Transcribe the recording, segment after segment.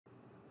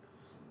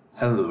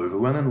Hello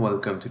everyone and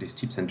welcome to this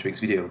tips and tricks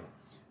video.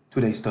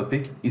 Today's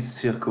topic is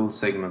circle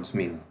segment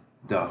mill.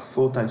 There are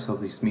 4 types of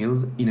these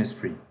mills in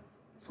ESPRIT.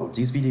 For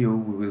this video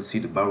we will see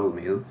the barrel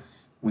mill,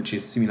 which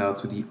is similar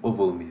to the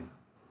oval mill.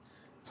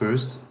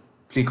 First,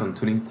 click on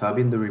Tooling tab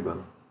in the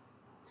ribbon.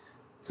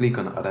 Click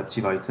on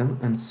Adaptive Item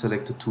and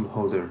select a tool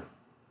holder.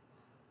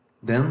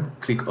 Then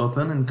click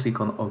Open and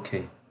click on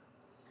OK.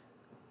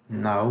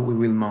 Now we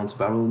will mount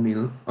barrel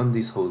mill on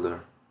this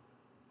holder.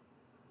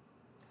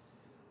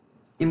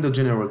 In the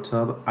General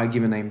tab, I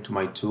give a name to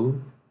my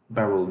tool,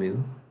 barrel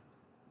mill.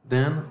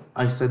 Then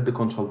I set the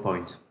control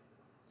point.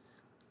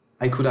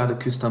 I could add a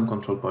custom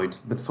control point,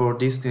 but for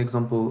this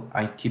example,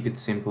 I keep it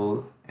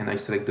simple and I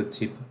select the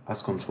tip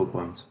as control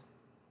point.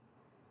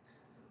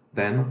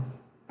 Then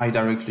I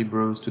directly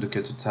browse to the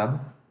Cutter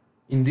tab.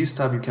 In this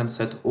tab, you can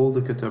set all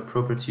the cutter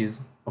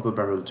properties of a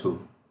barrel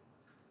tool.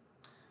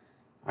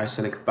 I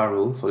select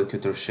barrel for the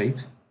cutter shape.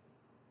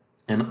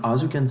 And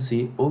as you can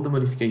see, all the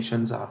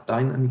modifications are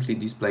dynamically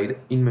displayed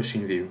in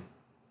machine view.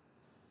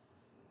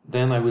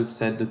 Then I will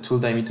set the tool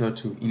diameter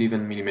to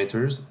 11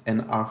 mm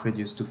and arc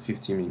radius to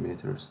 50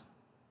 mm.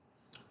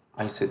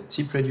 I set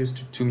tip radius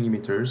to 2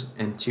 mm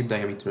and tip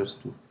diameters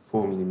to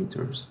 4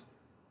 mm.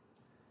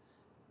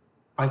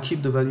 I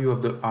keep the value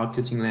of the arc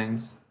cutting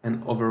length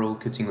and overall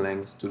cutting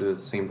length to the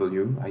same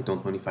value, I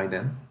don't modify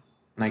them,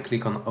 and I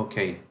click on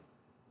OK.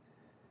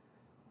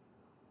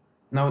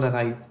 Now that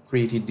I've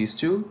created this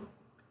tool,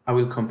 I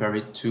will compare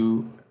it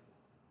to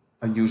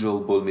a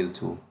usual ball mill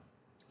tool.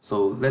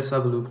 So let's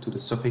have a look to the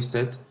surface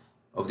state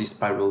of this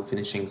spiral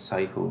finishing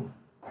cycle.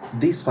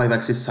 This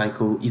 5-axis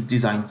cycle is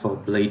designed for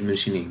blade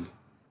machining.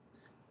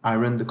 I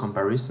run the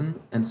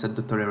comparison and set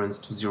the tolerance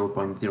to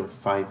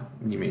 0.05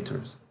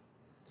 mm.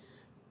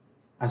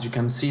 As you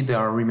can see, there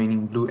are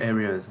remaining blue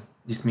areas.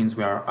 This means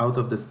we are out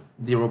of the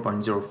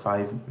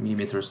 0.05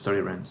 mm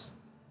tolerance.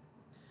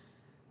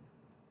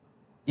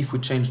 If we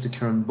change the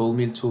current ball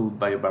mill tool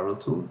by a barrel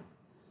tool,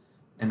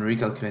 and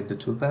recalculate the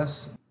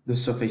toolpath, the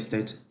surface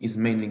state is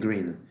mainly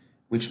green,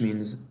 which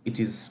means it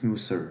is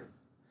smoother.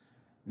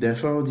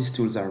 Therefore, these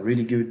tools are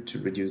really good to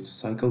reduce the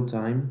cycle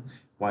time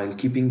while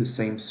keeping the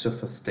same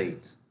surface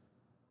state.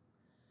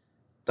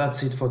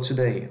 That's it for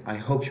today. I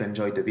hope you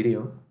enjoyed the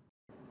video.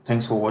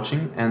 Thanks for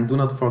watching and do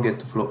not forget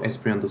to follow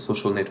ESPRIT on the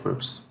social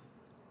networks.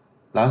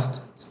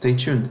 Last, stay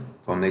tuned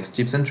for next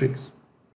tips and tricks.